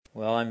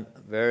Well, I'm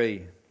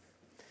very,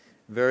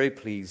 very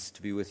pleased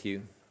to be with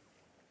you.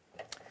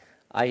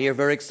 I hear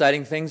very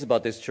exciting things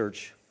about this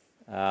church.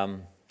 I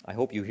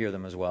hope you hear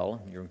them as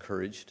well. You're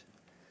encouraged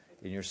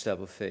in your step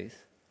of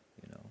faith.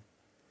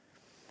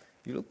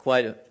 You look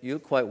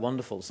quite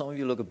wonderful. Some of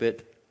you look a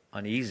bit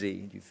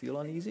uneasy. Do you feel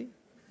uneasy?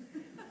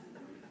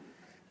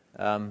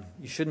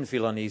 You shouldn't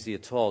feel uneasy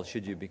at all,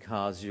 should you?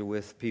 Because you're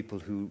with people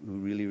who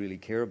really, really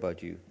care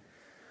about you.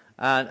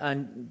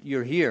 And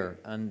you're here,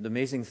 and the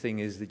amazing thing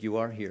is that you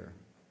are here.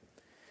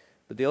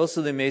 But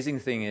the amazing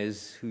thing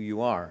is who you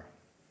are.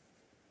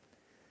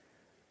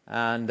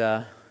 And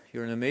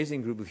you're an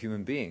amazing group of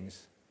human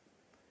beings.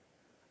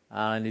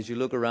 And as you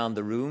look around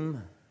the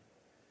room,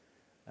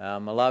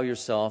 allow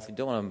yourself, you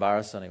don't want to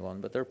embarrass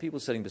anyone, but there are people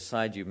sitting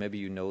beside you. Maybe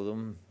you know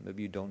them,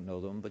 maybe you don't know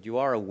them, but you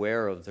are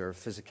aware of their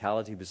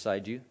physicality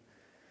beside you.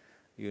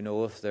 You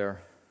know if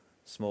they're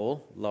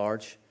small,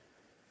 large.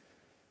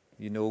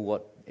 You know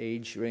what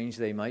age range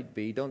they might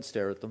be. Don't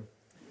stare at them.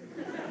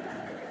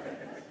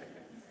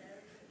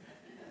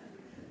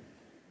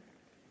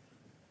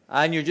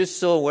 And you're just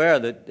so aware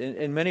that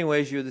in many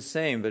ways you're the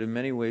same, but in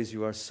many ways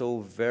you are so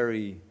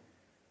very,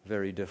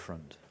 very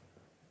different.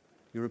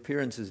 Your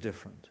appearance is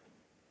different.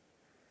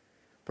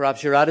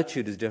 Perhaps your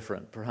attitude is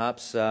different.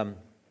 Perhaps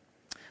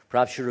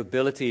your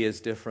ability is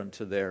different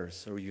to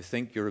theirs, or you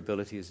think your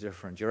ability is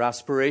different. Your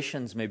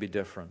aspirations may be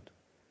different.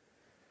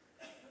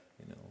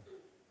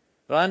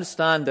 But I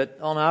understand that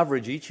on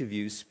average each of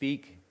you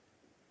speak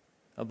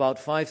about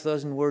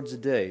 5,000 words a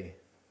day.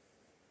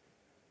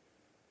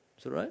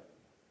 Is that right?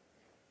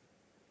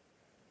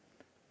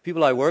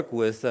 People I work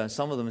with,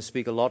 some of them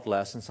speak a lot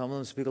less and some of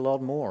them speak a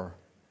lot more.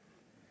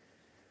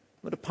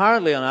 But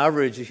apparently on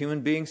average a human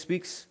being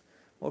speaks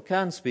or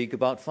can speak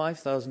about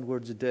 5,000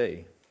 words a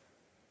day.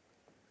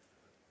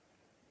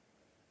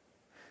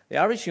 The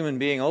average human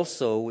being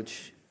also,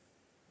 which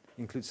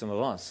includes some of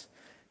us,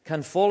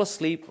 can fall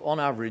asleep on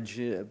average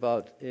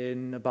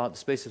in about the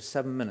space of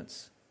 7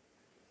 minutes.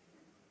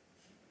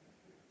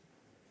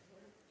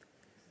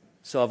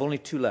 So I've only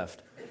 2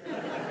 left.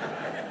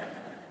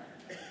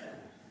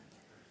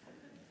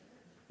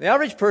 The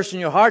average person,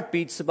 your heart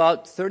beats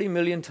about 30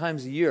 million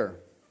times a year,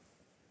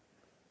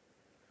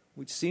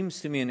 which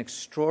seems to me an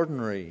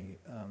extraordinary,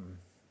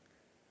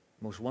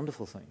 most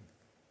wonderful thing.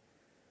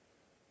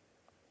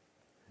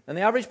 And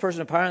the average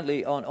person,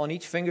 apparently, on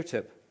each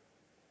fingertip,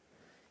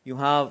 you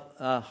have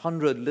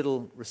 100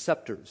 little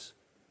receptors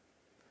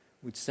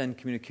which send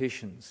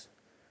communications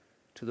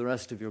to the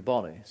rest of your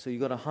body. So you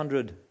got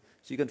 100,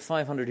 so you got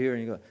 500 here,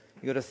 and you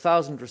got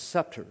 1,000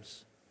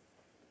 receptors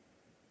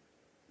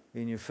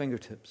in your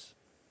fingertips.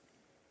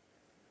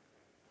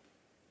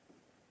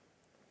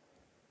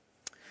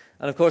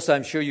 And of course,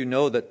 I'm sure you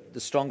know that the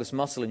strongest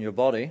muscle in your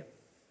body.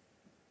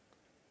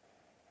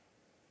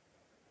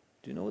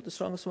 Do you know what the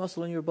strongest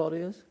muscle in your body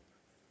is?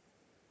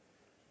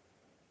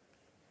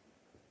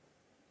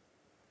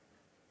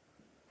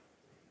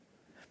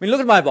 I mean, look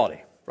at my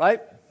body,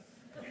 right?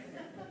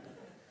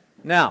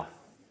 Now,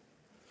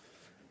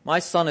 my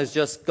son has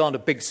just gone to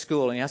big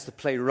school and he has to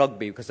play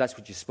rugby because that's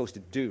what you're supposed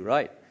to do,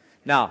 right?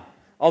 Now,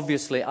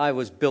 obviously, I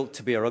was built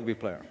to be a rugby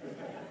player.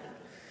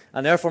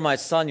 And therefore, my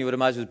son, you would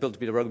imagine, was built to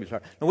be a rugby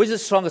player. Now, which is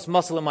the strongest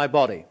muscle in my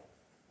body?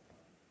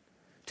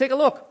 Take a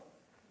look.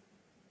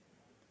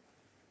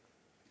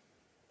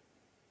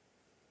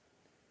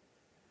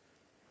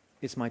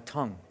 It's my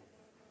tongue.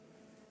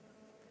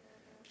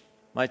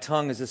 My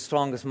tongue is the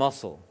strongest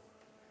muscle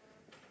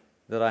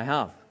that I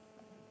have.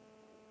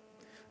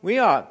 We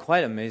are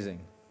quite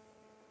amazing.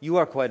 You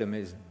are quite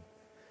amazing.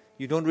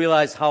 You don't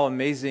realize how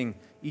amazing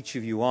each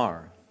of you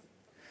are.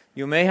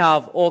 You may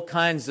have all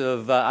kinds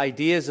of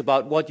ideas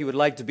about what you would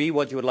like to be,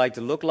 what you would like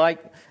to look like,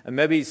 and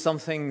maybe some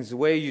things the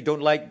way you don't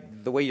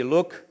like the way you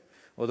look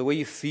or the way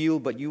you feel,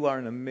 but you are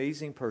an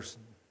amazing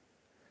person.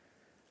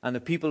 And the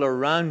people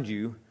around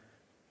you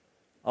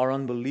are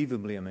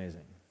unbelievably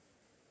amazing.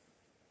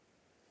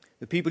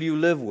 The people you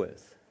live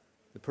with,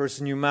 the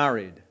person you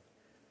married,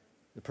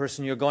 the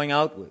person you're going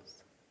out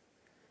with,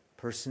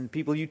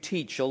 people you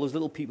teach, all those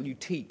little people you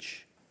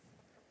teach,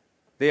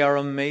 they are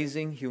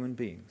amazing human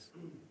beings.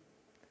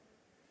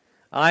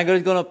 And I'm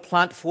going to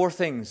plant 4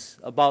 things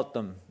about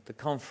them that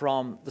come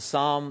from the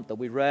Psalm that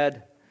we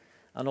read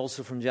and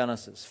also from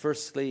Genesis.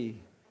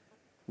 Firstly,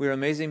 we're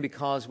amazing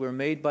because we're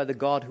made by the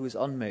God who is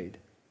unmade.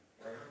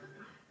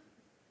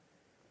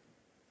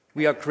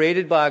 We are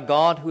created by a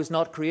God who is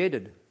not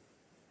created.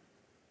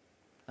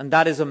 And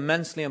that is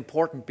immensely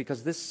important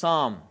because this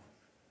psalm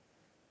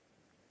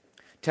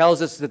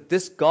tells us that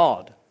this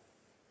God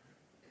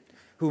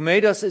who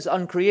made us is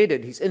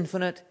uncreated. He's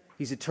infinite,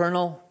 He's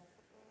eternal,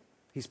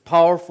 He's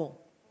powerful.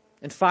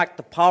 In fact,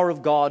 the power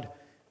of God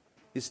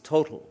is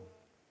total.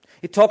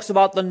 It talks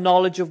about the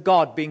knowledge of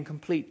God being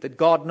complete, that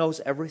God knows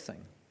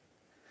everything.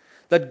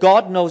 That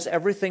God knows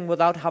everything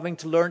without having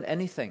to learn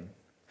anything.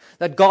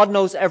 That God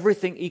knows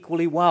everything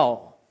equally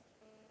well.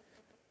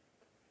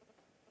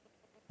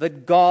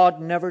 That God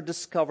never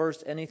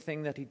discovers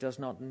anything that He does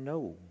not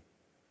know.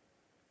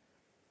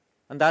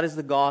 And that is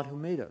the God who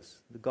made us,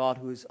 the God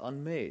who is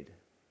unmade.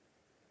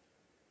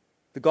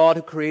 The God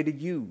who created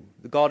you,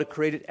 the God who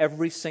created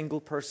every single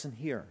person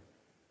here,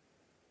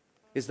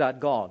 is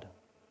that God.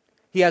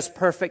 He has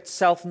perfect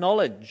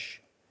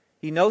self-knowledge.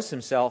 He knows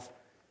himself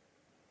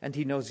and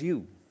he knows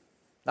you.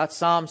 That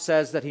psalm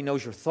says that he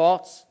knows your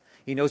thoughts.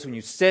 He knows when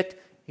you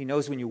sit. He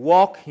knows when you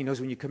walk. He knows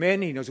when you come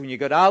in. He knows when you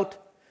get out.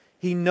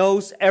 He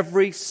knows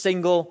every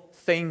single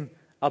thing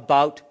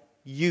about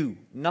you.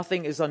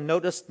 Nothing is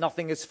unnoticed.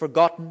 Nothing is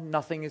forgotten.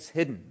 Nothing is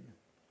hidden.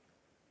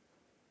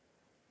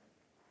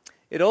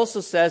 It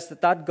also says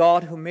that that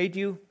God who made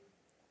you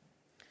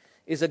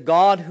is a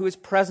God who is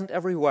present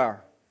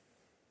everywhere.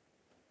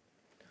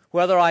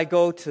 Whether I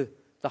go to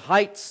the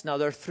heights, now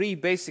there are three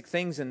basic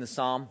things in the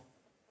psalm.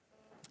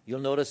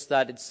 You'll notice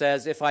that it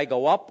says if I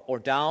go up or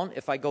down,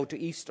 if I go to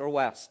east or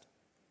west.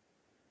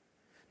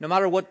 No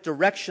matter what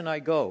direction I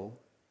go,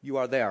 you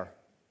are there.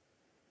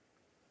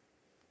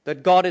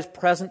 That God is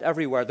present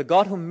everywhere. The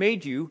God who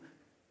made you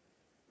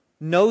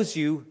knows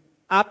you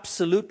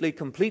absolutely,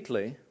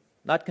 completely.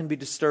 That can be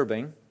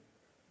disturbing,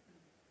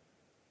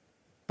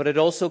 but it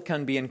also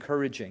can be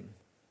encouraging.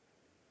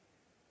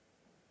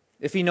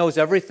 If he knows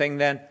everything,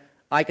 then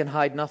I can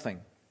hide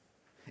nothing.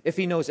 If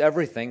he knows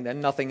everything,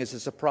 then nothing is a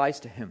surprise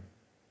to him.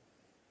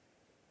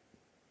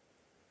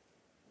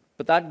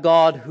 But that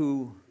God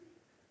who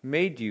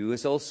made you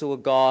is also a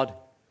God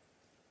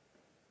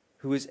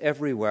who is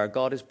everywhere.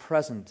 God is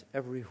present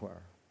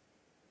everywhere.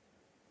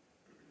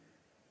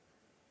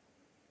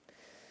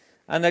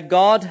 And that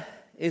God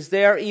is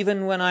there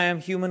even when I am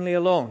humanly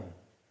alone.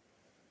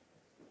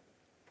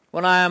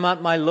 When I am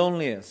at my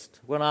loneliest,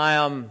 when I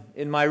am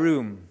in my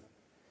room,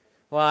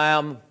 when I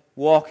am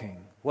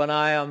walking, when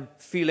I am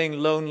feeling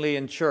lonely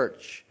in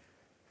church,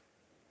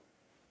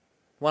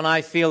 when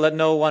I feel that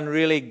no one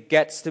really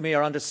gets to me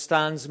or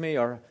understands me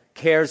or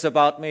cares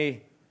about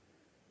me,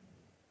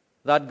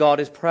 that God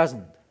is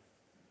present.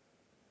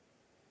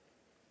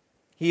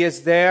 He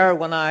is there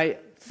when I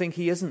think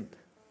he isn't.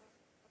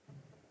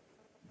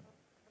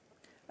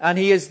 And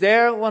he is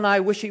there when I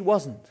wish he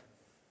wasn't.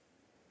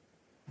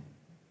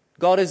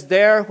 God is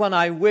there when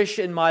I wish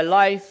in my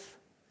life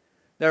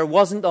there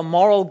wasn't a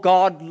moral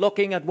God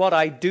looking at what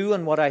I do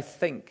and what I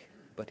think,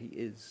 but he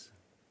is.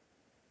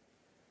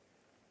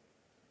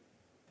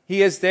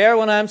 He is there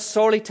when I am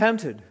sorely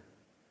tempted.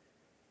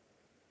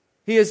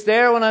 He is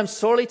there when I'm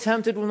sorely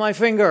tempted with my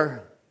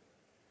finger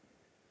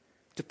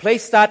to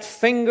place that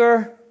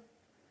finger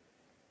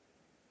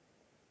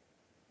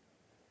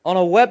on a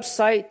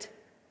website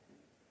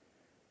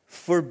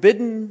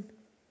forbidden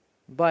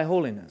by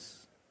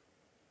holiness.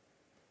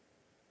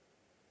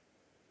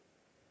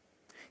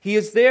 He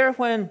is there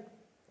when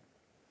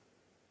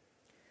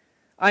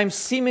I'm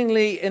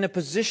seemingly in a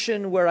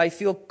position where I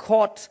feel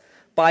caught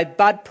by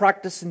bad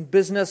practice in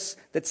business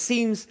that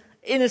seems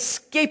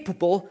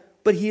inescapable,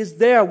 but he is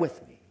there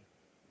with me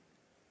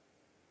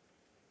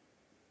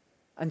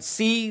and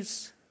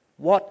sees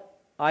what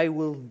I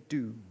will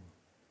do.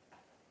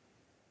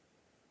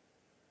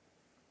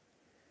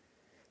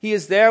 He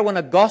is there when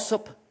a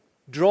gossip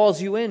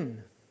draws you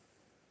in.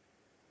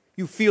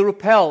 You feel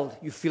repelled,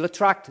 you feel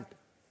attracted.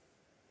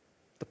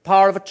 The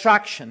power of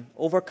attraction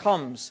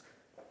overcomes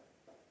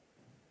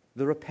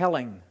the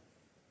repelling.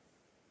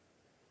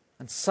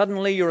 And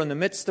suddenly you're in the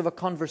midst of a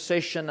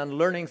conversation and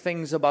learning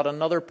things about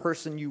another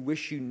person you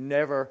wish you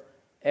never,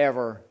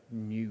 ever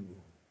knew.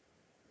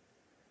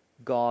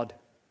 God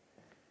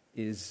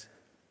is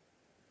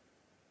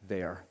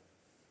there.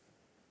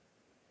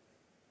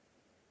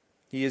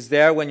 He is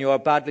there when you are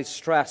badly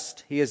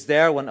stressed. He is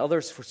there when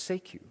others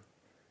forsake you.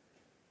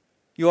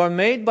 You are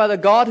made by the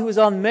God who is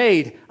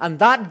unmade, and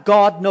that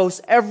God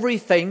knows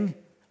everything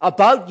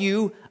about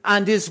you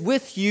and is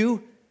with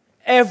you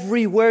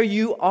everywhere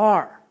you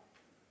are.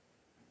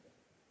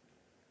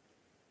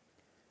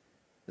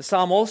 The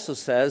psalm also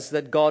says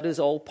that God is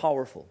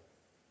all-powerful.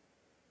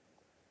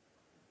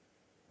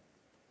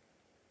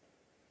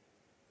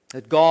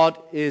 That God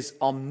is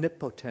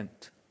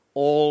omnipotent,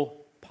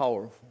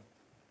 all-powerful.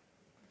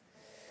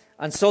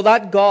 And so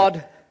that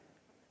God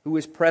who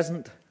is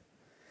present,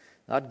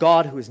 that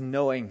God who is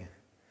knowing,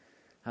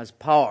 has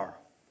power.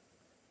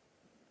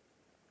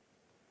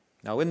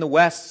 Now in the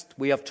West,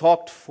 we have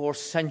talked for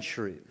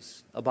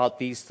centuries about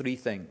these three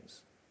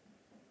things.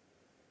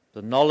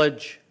 The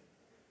knowledge,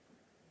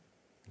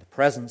 the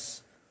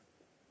presence,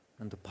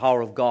 and the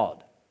power of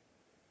God.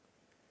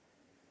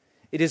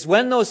 It is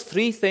when those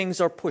three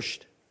things are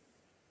pushed.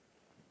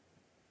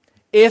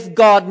 If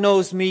God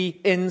knows me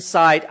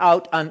inside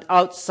out and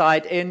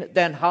outside in,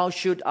 then how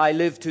should I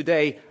live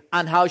today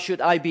and how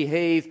should I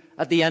behave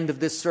at the end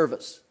of this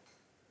service?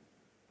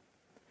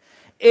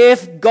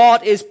 If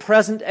God is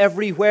present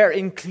everywhere,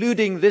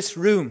 including this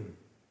room,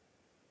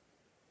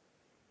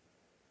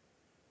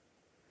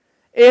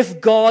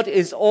 if God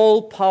is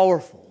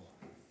all-powerful,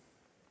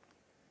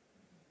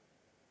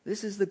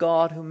 this is the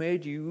God who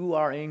made you. You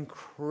are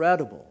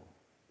incredible,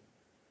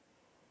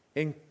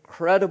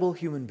 incredible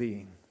human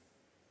being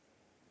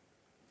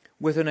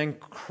with an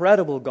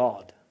incredible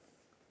God.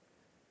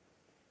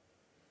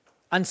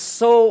 And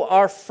so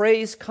our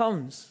phrase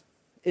comes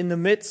in the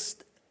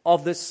midst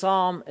of this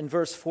psalm in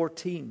verse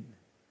 14.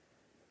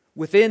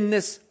 Within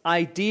this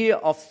idea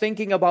of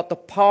thinking about the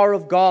power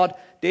of God,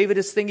 David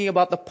is thinking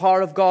about the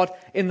power of God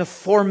in the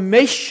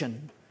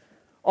formation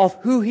of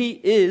who he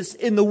is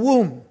in the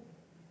womb.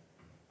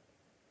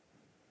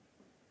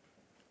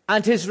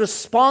 And his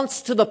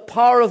response to the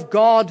power of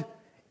God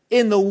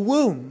in the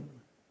womb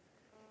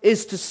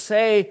is to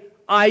say,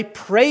 I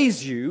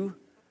praise you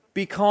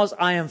because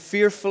I am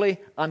fearfully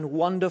and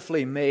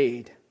wonderfully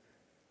made.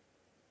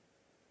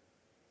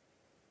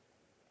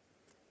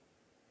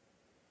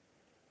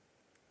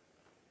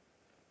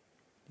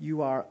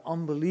 You are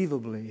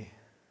unbelievably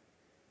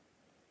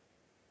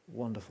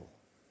wonderful.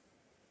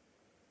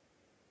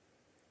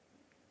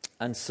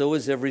 And so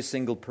is every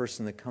single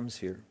person that comes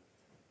here.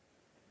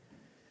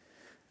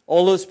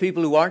 All those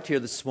people who aren't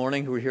here this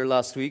morning, who were here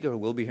last week or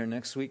will be here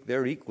next week,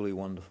 they're equally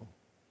wonderful.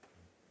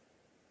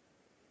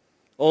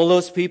 All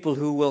those people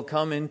who will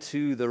come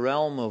into the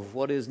realm of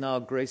what is now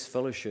Grace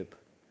Fellowship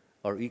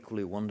are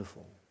equally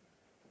wonderful.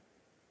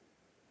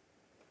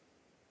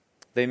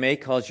 They may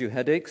cause you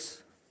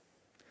headaches.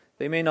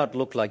 They may not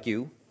look like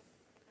you.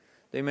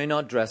 They may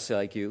not dress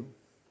like you.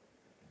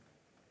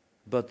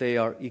 But they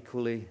are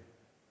equally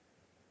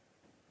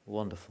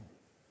wonderful.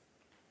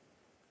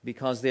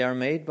 Because they are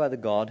made by the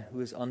God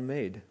who is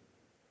unmade.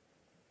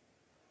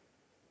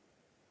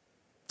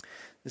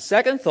 The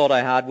second thought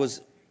I had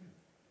was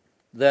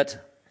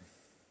that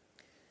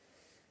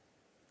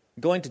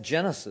going to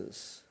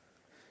Genesis,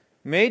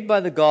 made by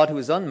the God who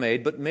is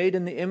unmade, but made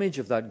in the image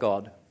of that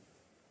God.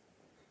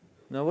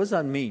 Now, what does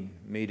that mean,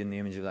 made in the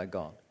image of that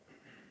God?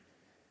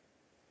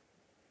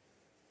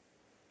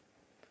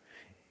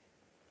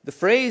 The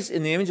phrase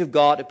 "in the image of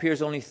God"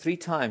 appears only 3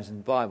 times in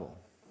the Bible.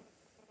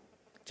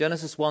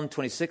 Genesis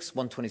 1:26,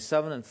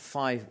 1:27, and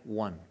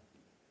 5:1.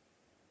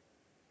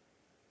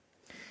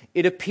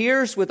 It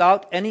appears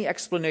without any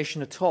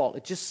explanation at all.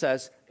 It just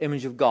says,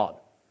 image of God.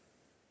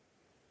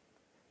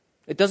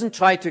 It doesn't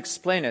try to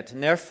explain it,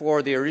 and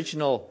therefore the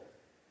original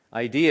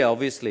idea,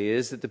 obviously,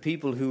 is that the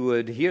people who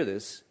would hear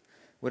this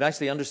would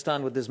actually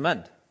understand what this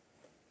meant.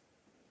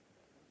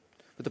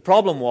 But the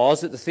problem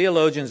was that the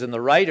theologians and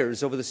the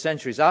writers over the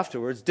centuries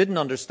afterwards didn't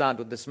understand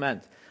what this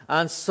meant.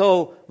 And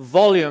so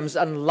volumes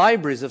and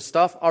libraries of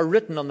stuff are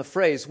written on the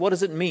phrase, what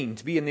does it mean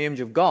to be in the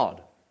image of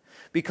God?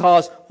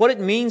 Because what it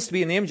means to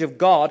be in the image of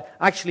God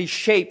actually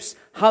shapes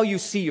how you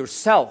see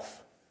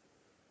yourself.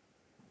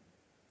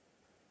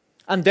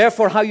 And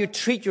therefore how you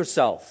treat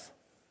yourself.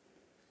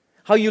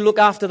 How you look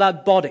after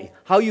that body.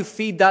 How you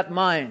feed that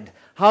mind.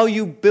 How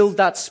you build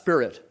that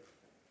spirit.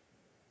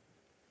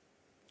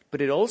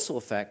 But it also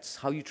affects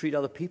how you treat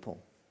other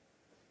people.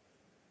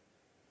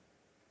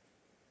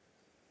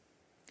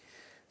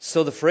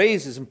 So the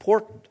phrase is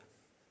important.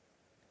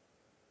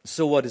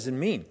 So what does it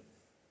mean?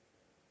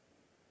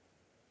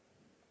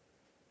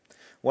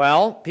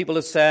 Well, people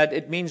have said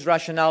it means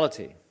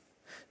rationality.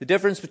 The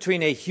difference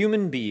between a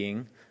human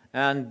being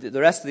and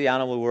the rest of the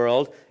animal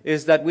world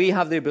is that we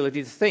have the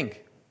ability to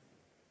think.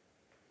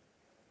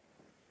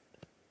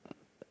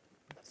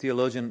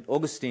 Theologian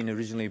Augustine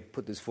originally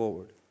put this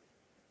forward.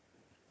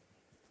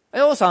 It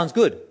all sounds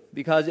good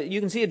because you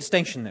can see a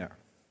distinction there.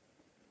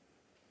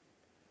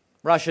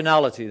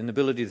 Rationality and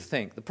ability to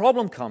think. The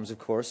problem comes, of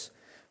course,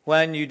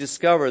 when you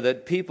discover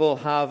that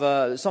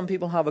some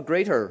people have a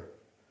greater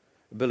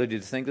ability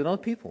to think than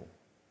other people.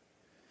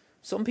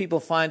 Some people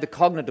find the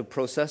cognitive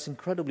process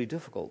incredibly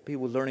difficult.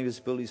 People with learning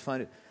disabilities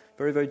find it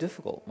very, very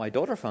difficult. My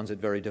daughter finds it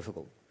very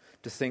difficult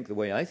to think the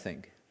way I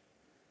think.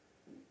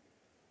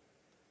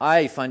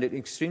 I find it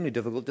extremely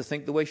difficult to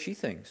think the way she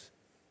thinks.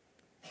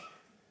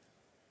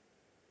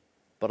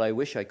 But I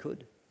wish I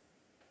could.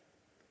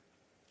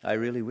 I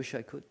really wish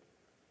I could.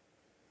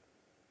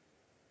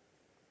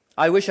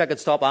 I wish I could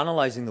stop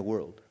analyzing the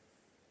world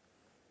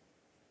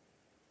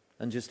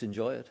and just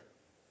enjoy it.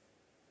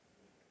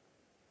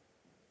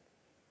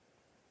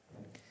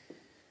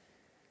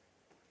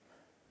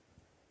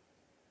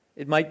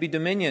 It might be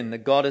dominion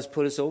that God has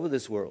put us over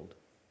this world.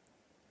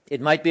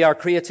 It might be our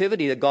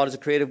creativity that God is a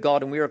creative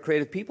God and we are a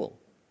creative people.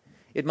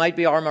 It might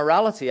be our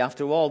morality.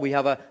 After all, we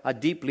have a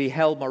deeply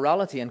held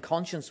morality and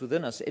conscience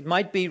within us. It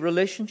might be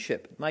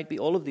relationship. It might be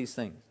all of these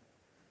things.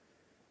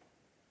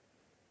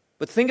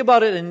 But think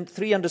about it in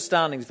 3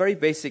 understandings, very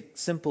basic,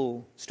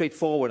 simple,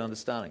 straightforward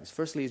understandings.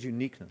 Firstly is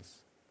uniqueness.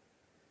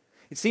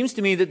 It seems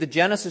to me that the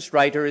Genesis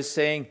writer is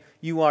saying,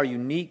 you are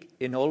unique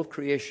in all of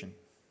creation.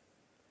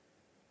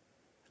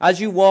 As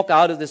you walk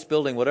out of this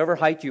building, whatever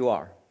height you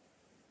are,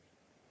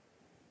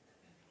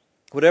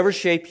 whatever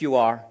shape you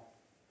are,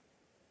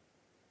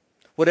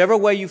 whatever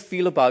way you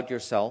feel about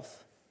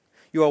yourself,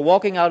 you are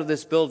walking out of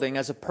this building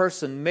as a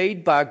person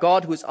made by a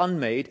God who is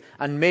unmade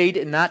and made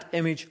in that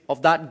image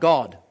of that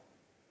God.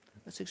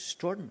 That's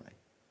extraordinary.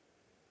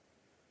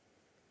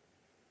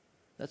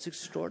 That's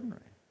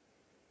extraordinary.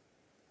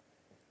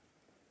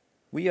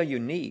 We are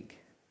unique.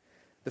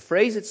 The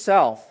phrase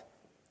itself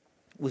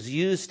was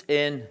used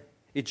in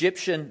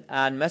Egyptian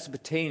and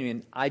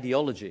Mesopotamian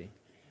ideology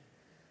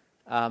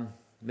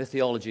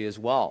mythology as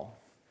well,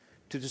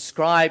 to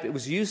describe, it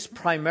was used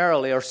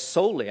primarily, or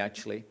solely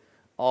actually,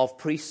 of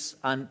priests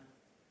and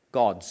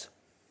gods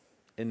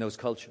in those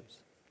cultures.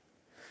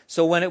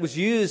 So when it was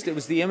used, it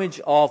was the image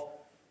of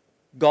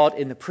God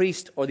in the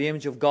priest or the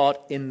image of God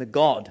in the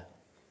god.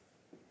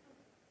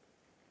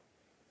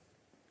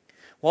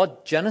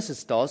 What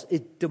Genesis does,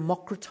 it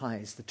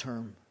democratizes the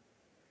term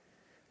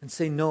and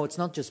say, no, it's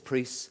not just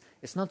priests,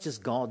 it's not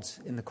just gods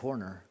in the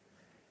corner.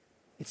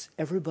 It's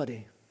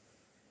everybody.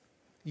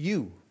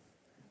 You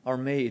are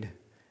made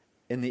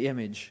in the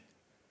image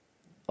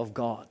of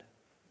God.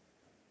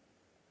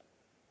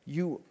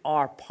 You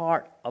are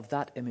part of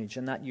that image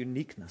and that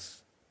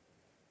uniqueness.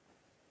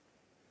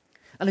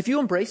 And if you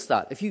embrace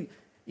that, if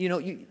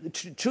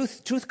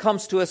truth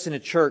comes to us in a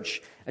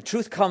church.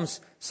 Truth comes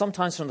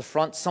sometimes from the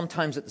front,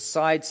 sometimes at the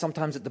side,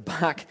 sometimes at the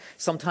back,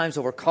 sometimes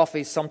over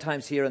coffee,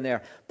 sometimes here and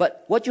there.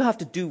 But what you have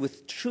to do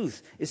with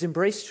truth is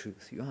embrace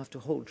truth. You have to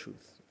hold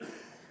truth.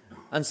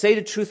 And say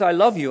to truth, I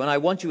love you and I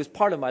want you as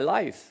part of my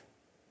life.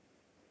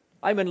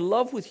 I'm in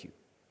love with you.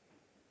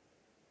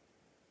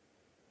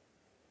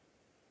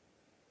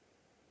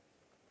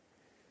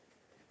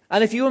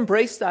 And if you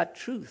embrace that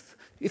truth,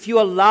 if you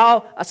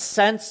allow a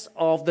sense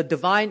of the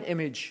divine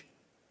image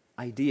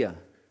idea,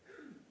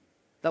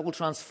 that will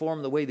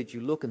transform the way that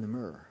you look in the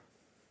mirror.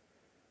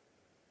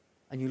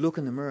 And you look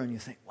in the mirror and you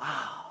think,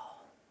 wow,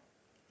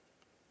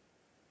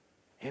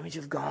 image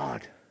of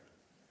God.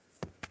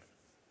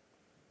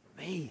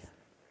 Me.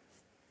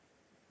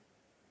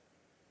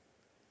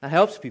 That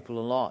helps people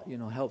a lot,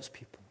 helps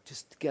people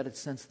just to get a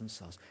sense of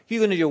themselves. You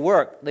go into your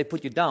work, they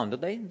put you down,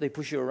 don't they? They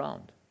push you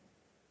around.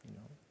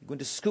 You go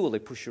into school, they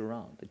push you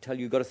around. They tell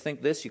you, you've got to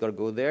think this, you've got to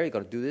go there, you've got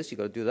to do this, you've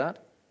got to do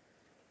that.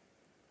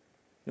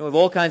 We have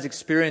all kinds of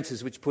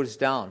experiences which put us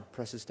down,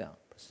 press us down.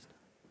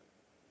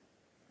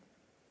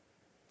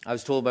 I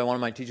was told by one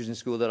of my teachers in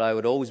school that I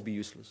would always be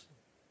useless.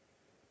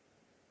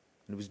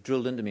 And it was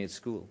drilled into me at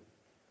school.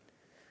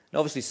 And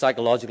obviously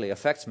psychologically it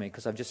affects me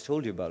because I've just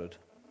told you about it.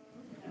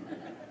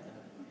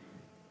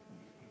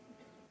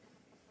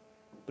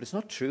 But it's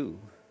not true.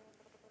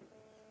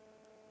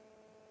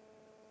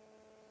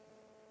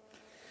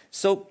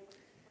 So,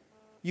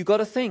 you got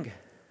to think.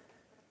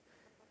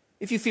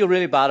 If you feel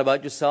really bad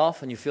about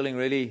yourself and you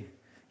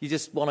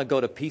just want to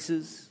go to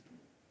pieces,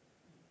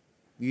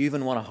 you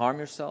even want to harm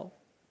yourself.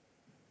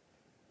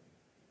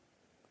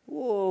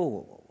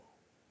 Whoa.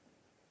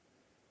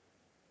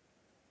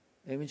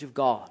 Image of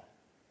God.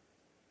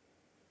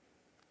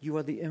 You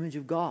are the image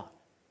of God.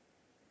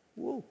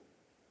 Whoa.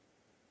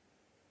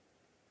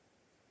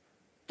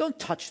 Don't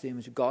touch the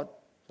image of God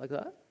like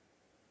that.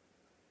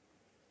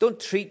 Don't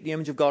treat the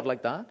image of God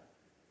like that.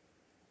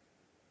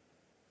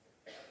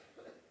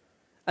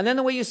 And then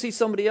the way you see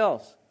somebody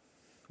else.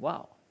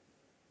 Wow.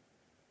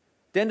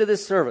 At the end of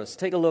this service,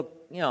 take a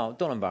look.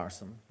 Don't embarrass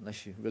them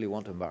unless you really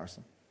want to embarrass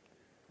them.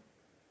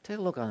 Take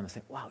a look at them and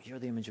think, wow, you're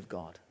the image of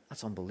God.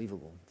 That's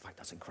unbelievable. In fact,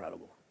 that's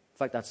incredible. In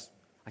fact,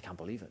 I can't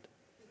believe it.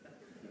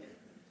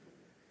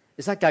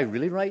 Is that guy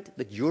really right,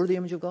 that you're the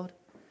image of God?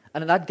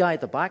 And that guy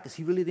at the back, is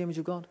he really the image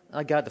of God? And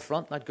that guy at the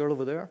front, that girl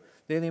over there,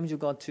 they're the image of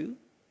God too?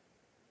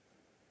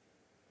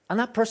 And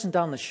that person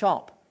down the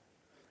shop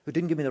who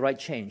didn't give me the right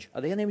change,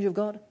 are they in the image of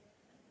God?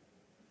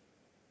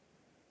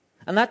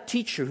 And that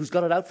teacher who's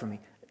got it out for me,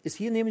 is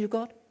he in the image of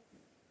God?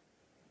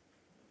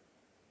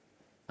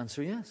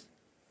 Answer, yes.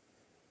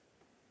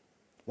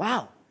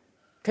 Wow.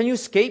 Can you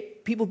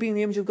escape people being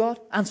the image of God?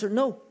 Answer,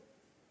 no.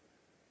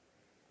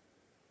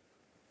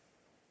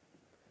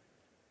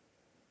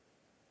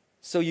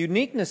 So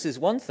uniqueness is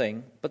one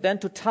thing, but then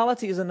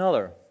totality is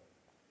another.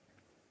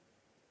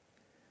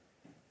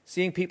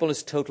 Seeing people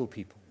as total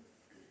people.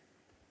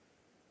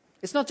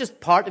 It's not just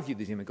part of you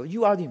that's the image of God.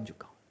 You are the image of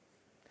God.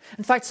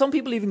 In fact, some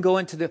people even go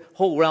into the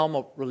whole realm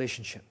of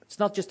relationship. It's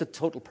not just a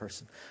total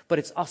person, but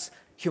it's us,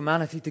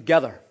 humanity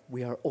together.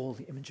 We are all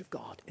the image of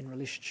God in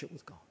relationship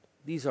with God.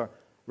 These are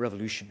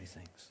revolutionary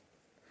things.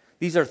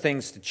 These are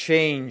things to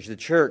change the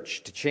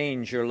church, to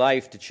change your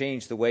life, to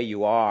change the way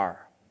you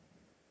are.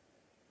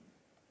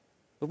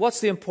 But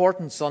what's the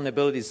importance on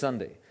Ability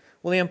Sunday?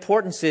 Well, the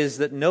importance is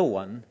that no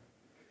one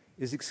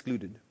is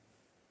excluded.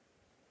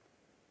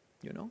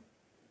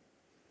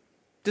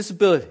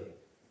 Disability.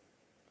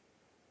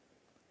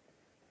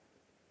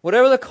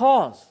 Whatever the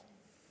cause,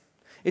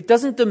 it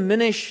doesn't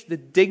diminish the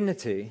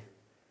dignity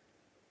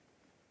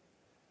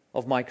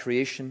of my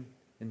creation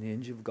in the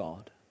image of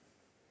God.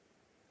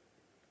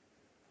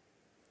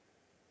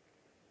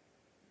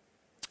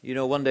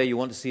 One day you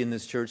want to see in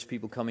this church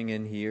people coming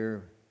in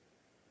here,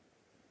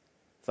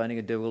 finding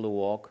it difficult to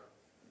walk,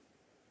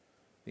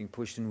 being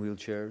pushed in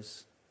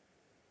wheelchairs.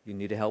 You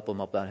need to help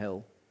them up that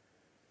hill.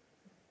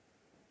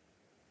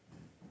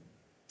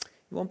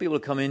 You want people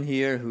to come in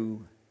here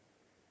who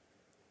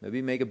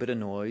maybe make a bit of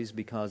noise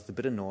because the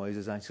bit of noise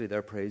is actually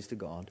their praise to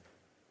God.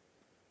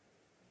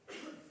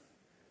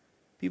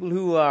 People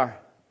who are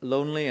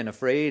lonely and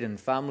afraid, and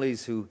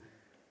families who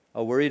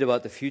are worried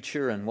about the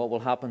future and what will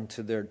happen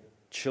to their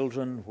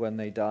children when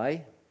they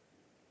die.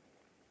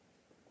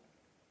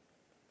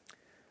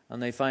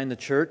 and they find the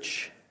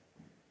church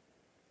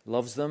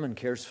loves them and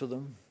cares for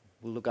them,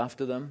 will look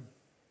after them.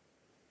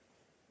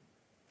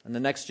 And the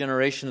next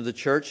generation of the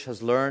church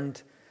has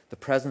learned the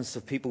presence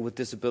of people with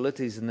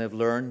disabilities, and they've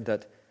learned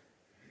that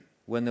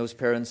when those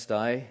parents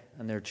die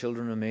and their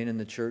children remain in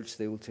the church,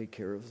 they will take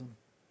care of them.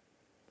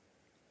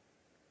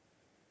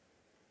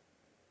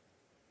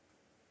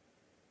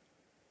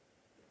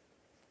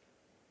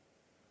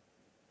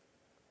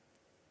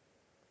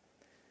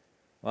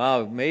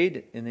 Wow,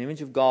 made in the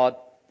image of God,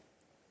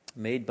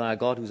 made by a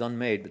God who's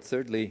unmade, but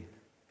thirdly,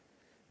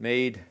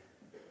 made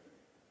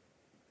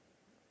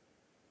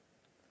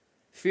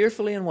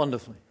fearfully and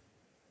wonderfully.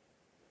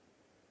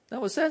 Is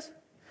that what it says?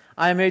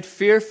 I am made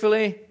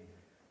fearfully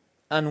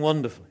and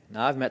wonderfully.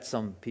 Now, I've met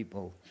some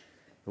people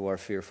who are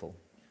fearful.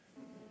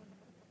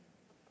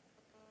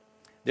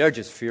 They're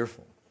just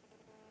fearful.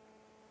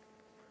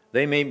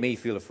 They make me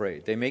feel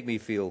afraid. They make me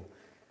feel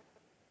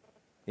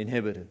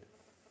inhibited.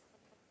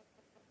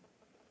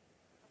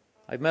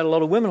 I've met a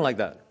lot of women like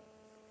that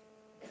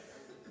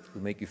who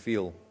make me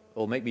feel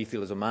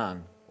as a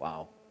man,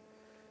 wow,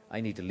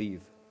 I need to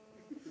leave.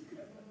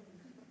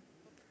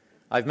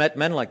 I've met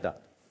men like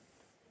that.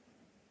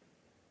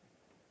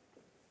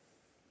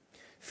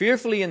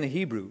 Fearfully in the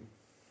Hebrew,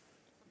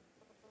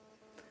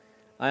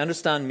 I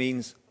understand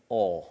means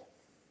awe.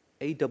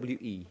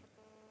 A-W-E.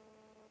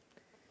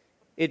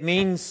 It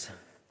means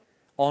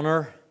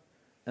honor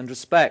and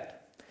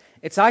respect.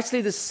 It's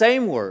actually the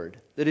same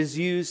word that is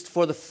used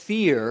for the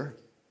fear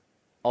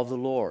of the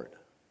Lord.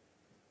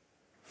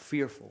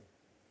 Fearful.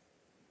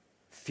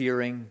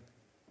 Fearing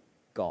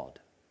God.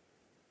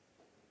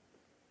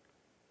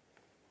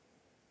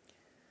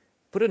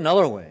 Put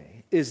another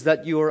way, is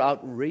that you are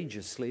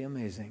outrageously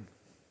amazing.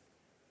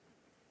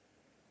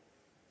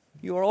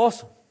 You are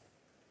awesome.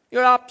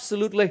 You're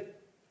absolutely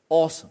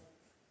awesome.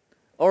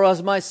 Or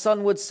as my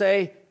son would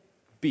say,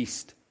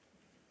 beast.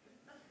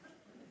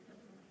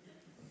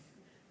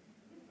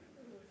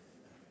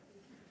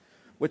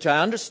 Which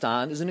I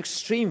understand is an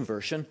extreme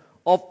version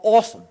of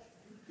awesome.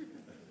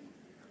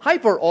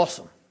 Hyper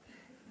awesome.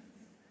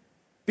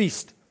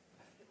 Beast.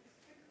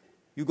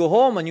 You go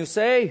home and you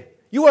say,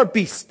 you are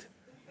beast.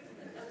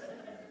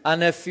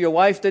 And if your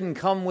wife didn't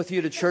come with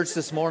you to church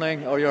this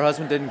morning, or your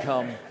husband didn't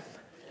come,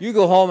 you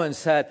go home and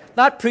said,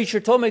 that preacher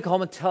told me to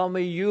come and tell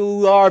me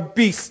you are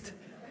beast.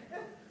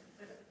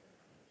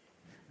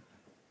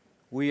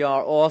 We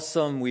are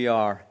awesome. We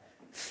are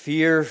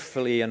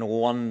fearfully and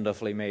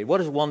wonderfully made. What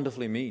does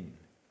wonderfully mean?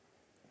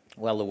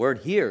 Well, the word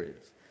here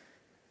is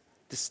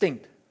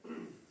distinct,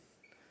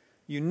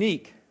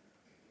 unique,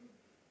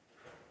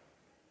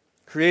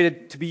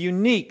 created to be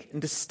unique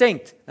and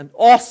distinct and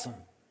awesome.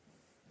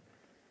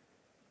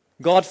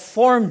 God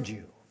formed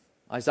you,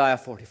 Isaiah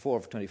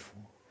 44:24.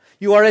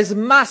 You are His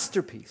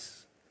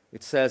masterpiece,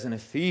 it says in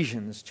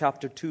Ephesians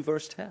chapter 2,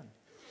 verse 10.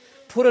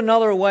 Put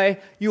another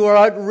way, you are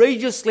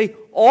outrageously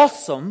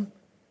awesome,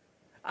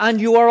 and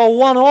you are a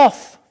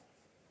one-off.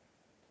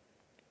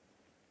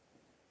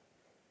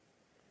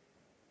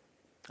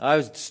 I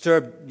was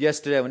disturbed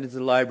yesterday. I went into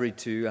the library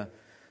to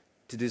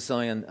do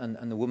something,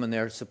 and the woman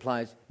there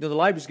supplies. You know, the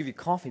libraries give you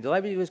coffee. The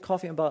library gives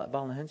coffee in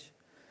Ballinhinch.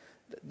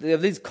 They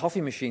have these coffee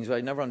machines, but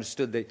I never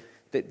understood.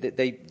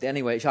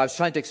 Anyway, I was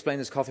trying to explain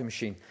this coffee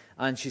machine,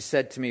 and she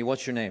said to me,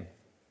 "What's your name?"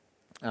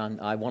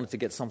 And I wanted to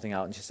get something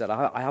out, and she said,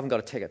 "I haven't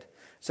got a ticket."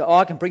 So,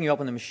 I can bring you up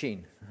on the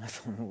machine. I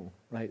thought, oh,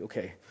 right,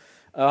 okay.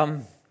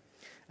 And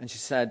she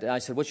said, I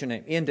said, "What's your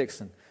name?" "Ian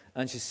Dickson."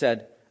 And she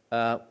said,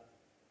 "Were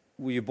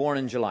you born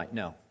in July?"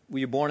 "No." "Were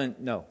you born in?"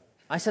 "No."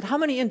 I said, "How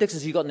many Ian Dicksons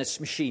have you got in this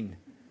machine?"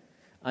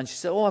 And she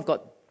said, "I've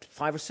got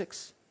 5 or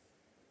 6.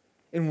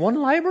 "In one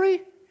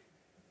library?"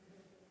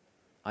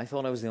 I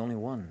thought I was the only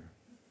one,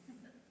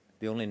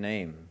 the only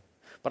name.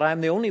 But I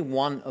am the only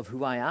one of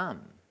who I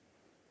am,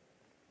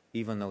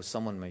 even though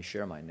someone may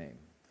share my name.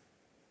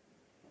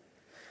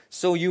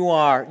 So you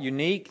are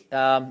unique.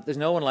 There's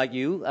no one like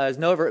you. There's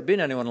never been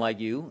anyone like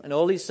you in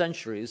all these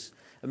centuries.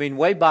 I mean,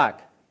 way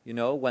back,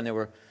 when they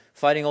were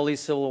fighting all these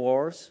civil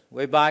wars,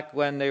 way back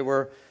when they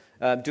were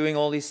doing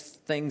all these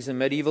things in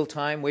medieval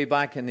time, way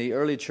back in the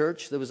early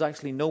church, there was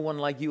actually no one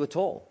like you at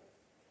all.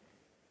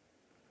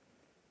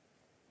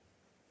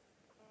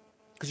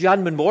 Because you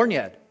hadn't been born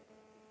yet.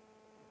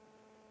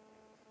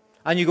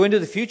 And you go into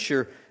the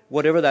future,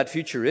 whatever that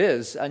future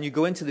is, and you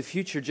go into the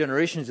future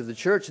generations of the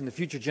church and the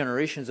future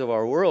generations of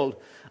our world,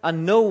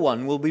 and no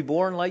one will be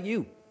born like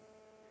you.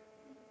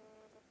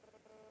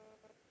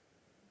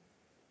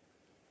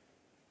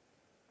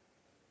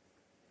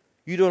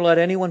 You don't let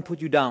anyone put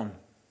you down.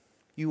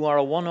 You are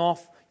a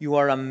one-off. You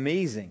are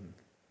amazing.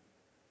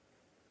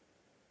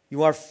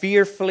 You are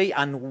fearfully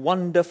and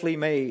wonderfully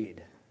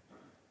made.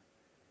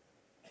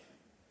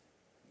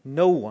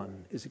 No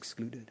one is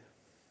excluded.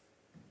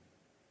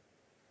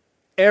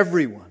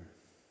 Everyone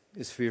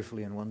is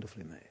fearfully and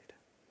wonderfully made.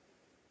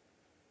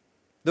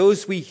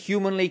 Those we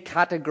humanly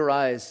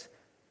categorize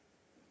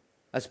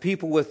as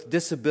people with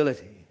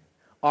disability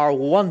are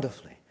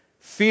wonderfully,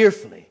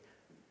 fearfully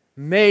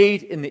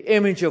made in the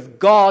image of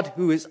God,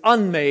 who is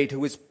unmade,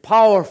 who is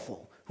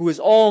powerful, who is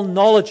all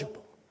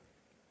knowledgeable.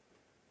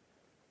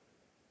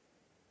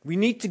 We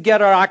need to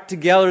get our act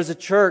together as a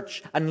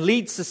church and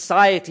lead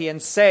society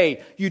and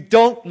say, you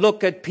don't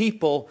look at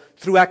people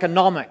through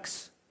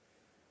economics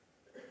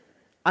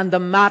and the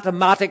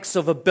mathematics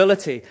of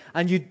ability.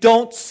 And you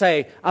don't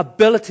say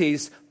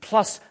abilities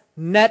plus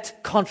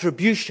net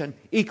contribution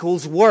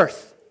equals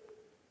worth.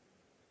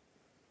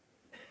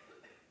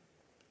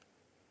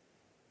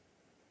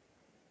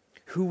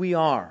 Who we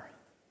are.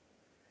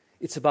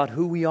 It's about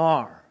who we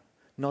are,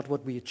 not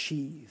what we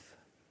achieve.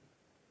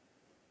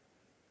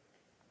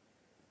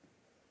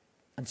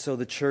 And so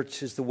the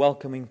church is the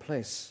welcoming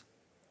place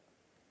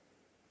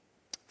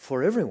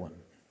for everyone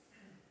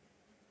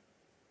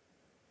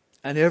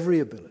and every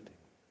ability,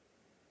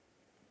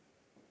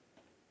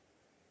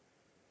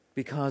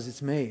 because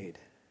it's made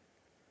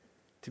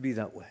to be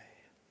that way.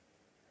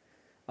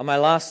 And my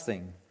last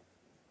thing,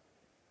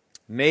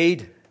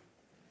 made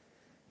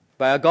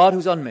by a God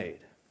who's unmade,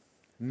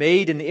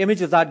 made in the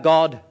image of that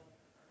God,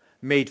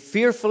 made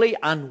fearfully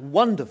and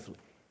wonderfully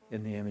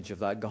in the image of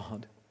that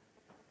God.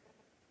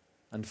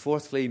 And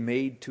fourthly,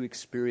 made to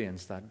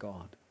experience that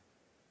God.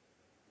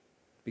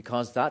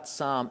 Because that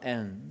psalm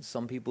ends,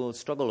 some people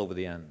struggle over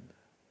the end.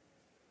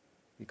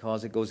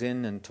 Because it goes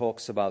in and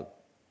talks about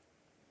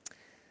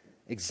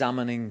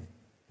examining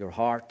your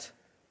heart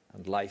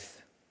and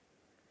life.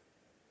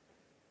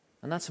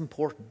 And that's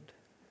important.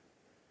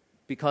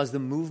 Because the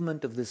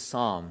movement of this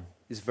psalm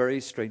is very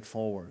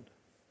straightforward.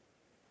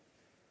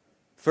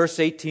 First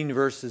 18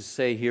 verses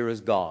say, here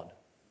is God.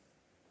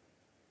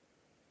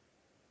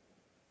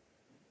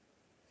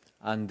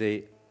 And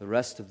the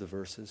rest of the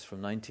verses,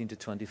 from 19 to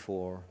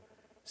 24,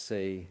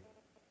 say,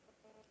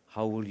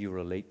 how will you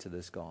relate to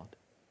this God?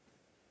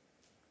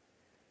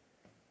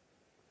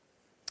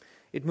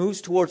 It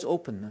moves towards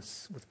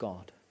openness with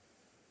God.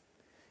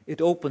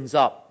 It opens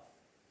up.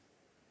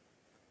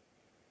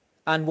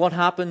 And what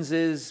happens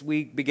is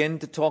we begin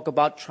to talk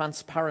about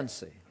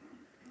transparency,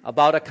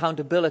 about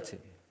accountability,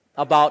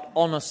 about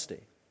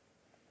honesty.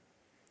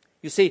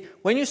 You see,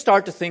 when you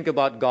start to think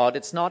about God,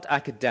 it's not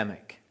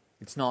academic.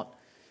 It's not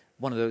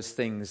one of those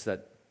things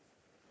that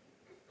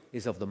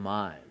is of the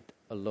mind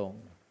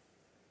alone.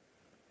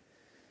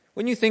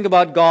 When you think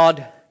about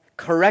God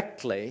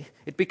correctly,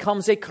 it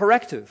becomes a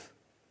corrective.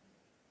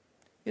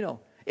 You know,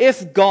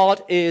 if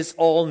God is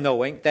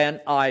all-knowing,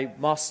 then I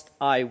must,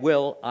 I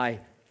will, I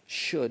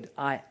should,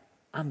 I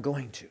am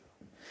going to.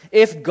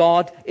 If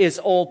God is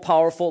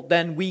all-powerful,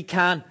 then we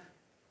can.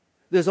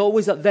 There's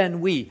always a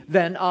then we,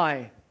 then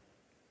I.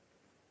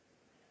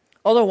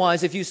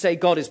 Otherwise, if you say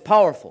God is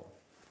powerful,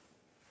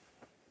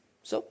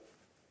 so.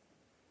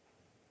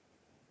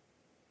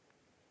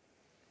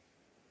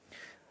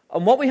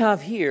 And what we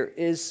have here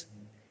is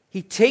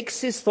he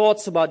takes his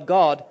thoughts about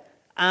God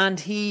and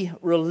he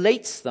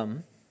relates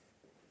them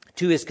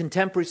to his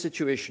contemporary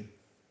situation,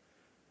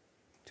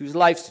 to his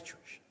life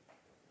situation,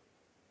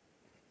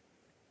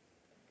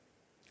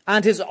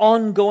 and his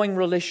ongoing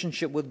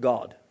relationship with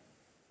God.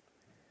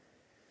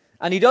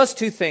 And he does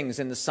two things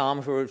in the psalm.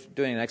 If we're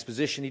doing an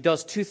exposition, he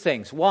does two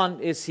things. One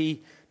is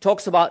he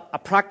talks about a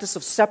practice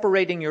of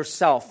separating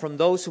yourself from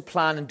those who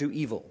plan and do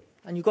evil.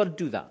 And you've got to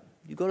do that.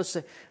 You've got to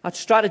say a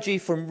strategy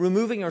for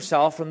removing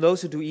yourself from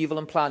those who do evil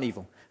and plan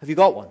evil. Have you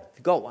got one? Have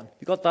you got one? Have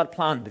you got that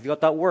planned? Have you got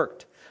that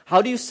worked?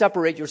 How do you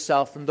separate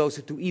yourself from those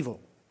who do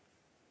evil?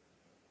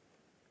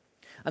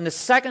 And the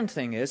second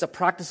thing is a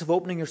practice of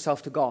opening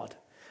yourself to God.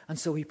 And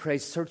so he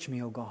prays, search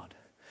me, O God.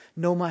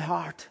 Know my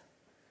heart.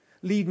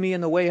 Lead me in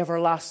the way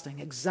everlasting.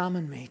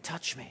 Examine me.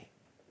 Touch me.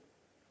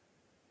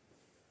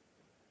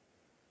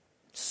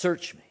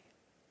 Search me.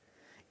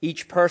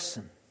 Each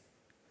person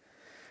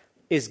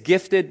is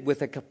gifted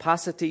with a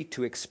capacity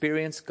to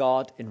experience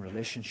God in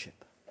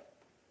relationship.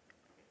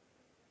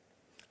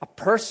 A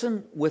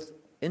person with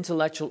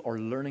intellectual or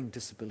learning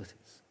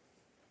disabilities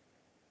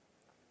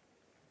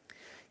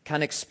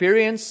can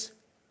experience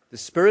the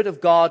Spirit of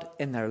God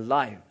in their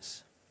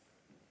lives.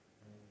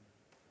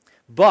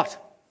 But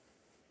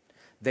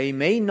they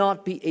may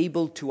not be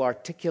able to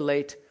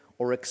articulate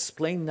or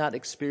explain that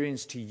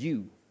experience to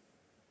you.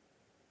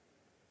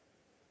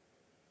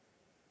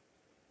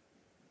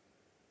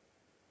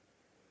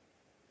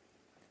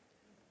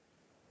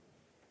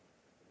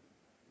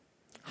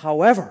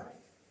 However,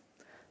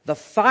 the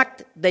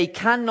fact they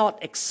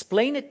cannot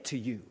explain it to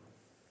you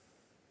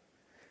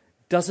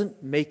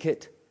doesn't make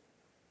it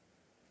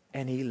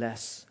any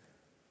less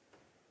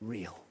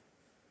real.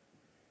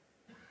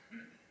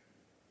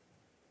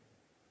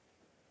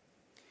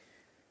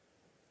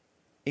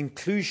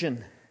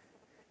 Inclusion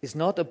is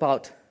not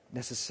about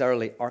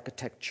necessarily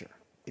architecture.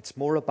 It's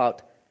more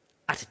about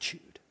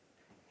attitude.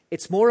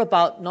 It's more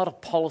about not a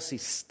policy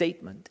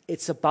statement.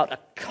 It's about a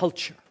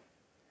culture.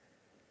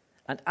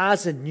 And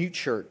as a new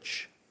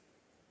church,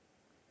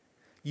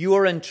 you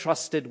are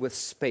entrusted with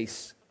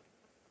space.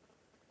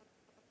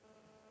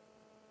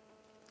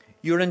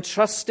 You're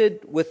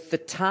entrusted with the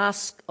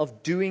task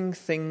of doing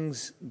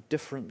things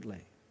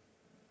differently.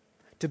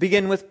 To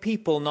begin with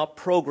people, not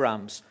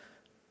programs.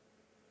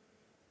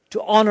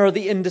 to honor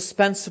the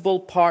indispensable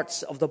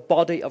parts of the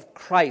body of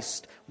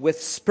Christ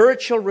with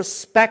spiritual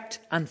respect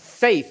and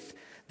faith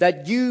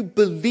that you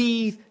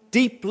believe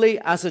deeply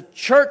as a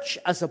church,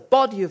 as a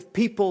body of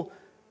people,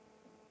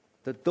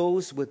 that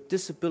those with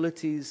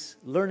disabilities,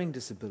 learning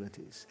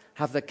disabilities,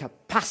 have the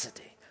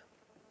capacity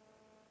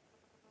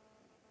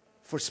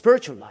for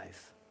spiritual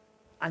life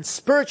and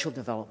spiritual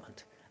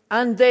development.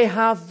 And they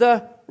have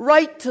the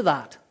right to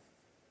that,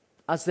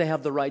 as they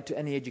have the right to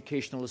any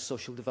educational or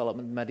social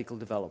development, medical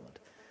development.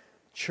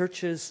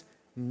 Churches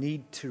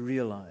need to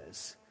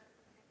realize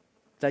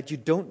that you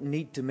don't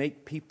need to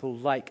make people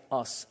like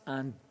us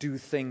and do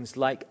things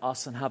like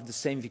us and have the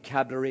same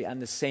vocabulary and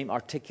the same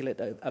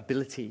articulate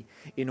ability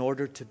in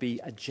order to be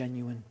a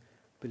genuine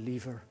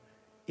believer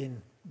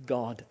in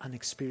God and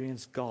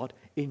experience God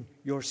in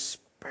your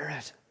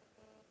spirit.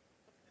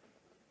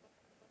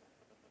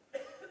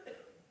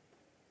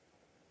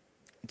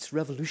 It's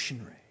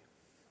revolutionary.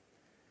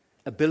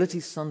 Ability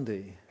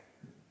Sunday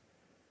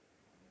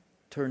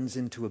turns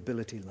into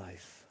Ability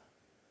Life.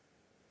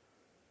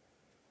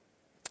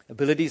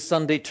 Ability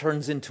Sunday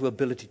turns into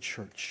Ability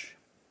Church.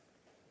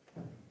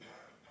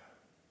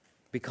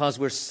 Because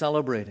we're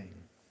celebrating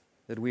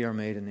that we are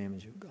made in the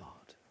image of God.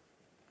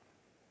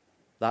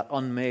 That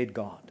unmade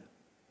God.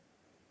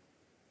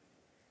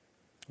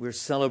 We're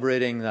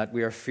celebrating that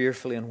we are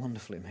fearfully and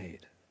wonderfully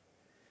made.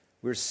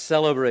 We're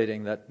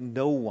celebrating that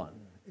no one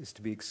is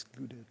to be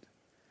excluded.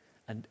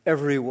 And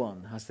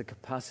everyone has the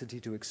capacity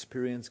to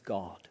experience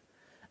God.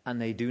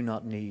 And they do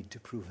not need to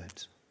prove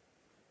it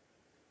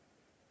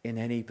in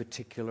any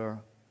particular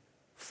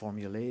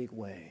formulaic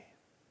way.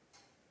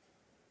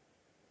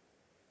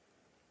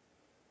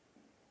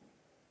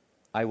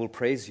 I will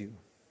praise you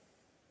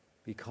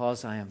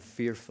because I am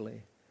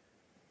fearfully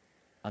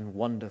and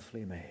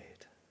wonderfully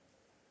made.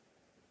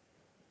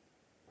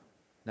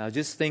 Now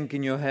just think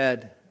in your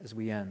head as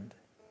we end.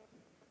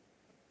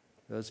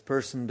 There's a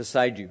person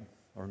beside you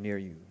or near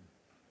you.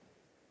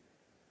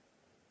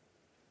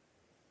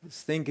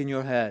 Just think in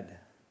your head,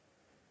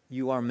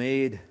 you are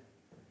made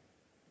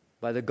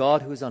by the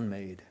God who is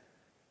unmade.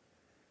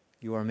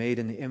 You are made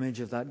in the image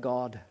of that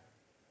God,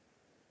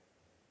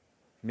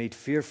 made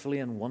fearfully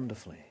and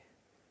wonderfully,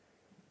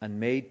 and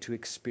made to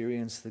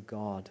experience the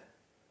God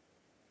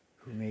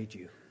who made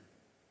you.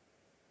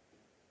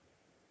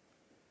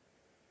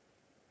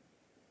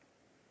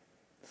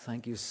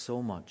 Thank you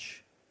so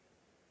much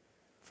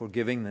for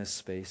giving this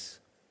space.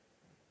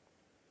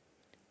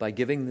 By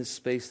giving this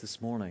space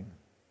this morning,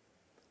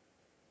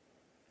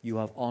 you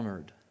have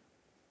honored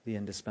the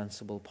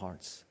indispensable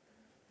parts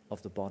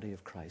of the body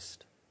of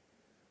Christ,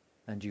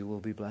 and you will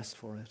be blessed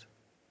for it.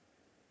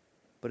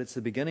 But it's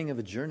the beginning of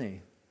a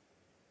journey.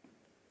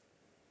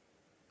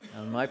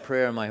 And my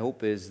prayer and my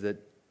hope is that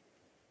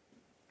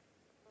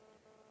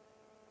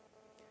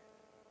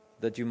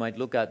you might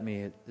look at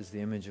me as the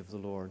image of the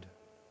Lord,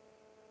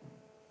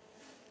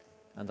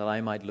 and that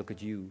I might look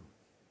at you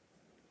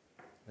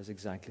as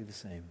exactly the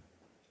same.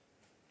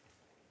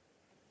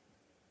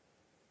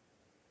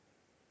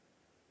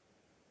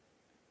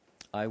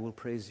 I will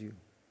praise you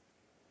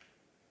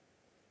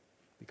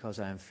because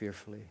I am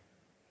fearfully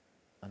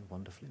and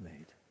wonderfully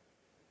made.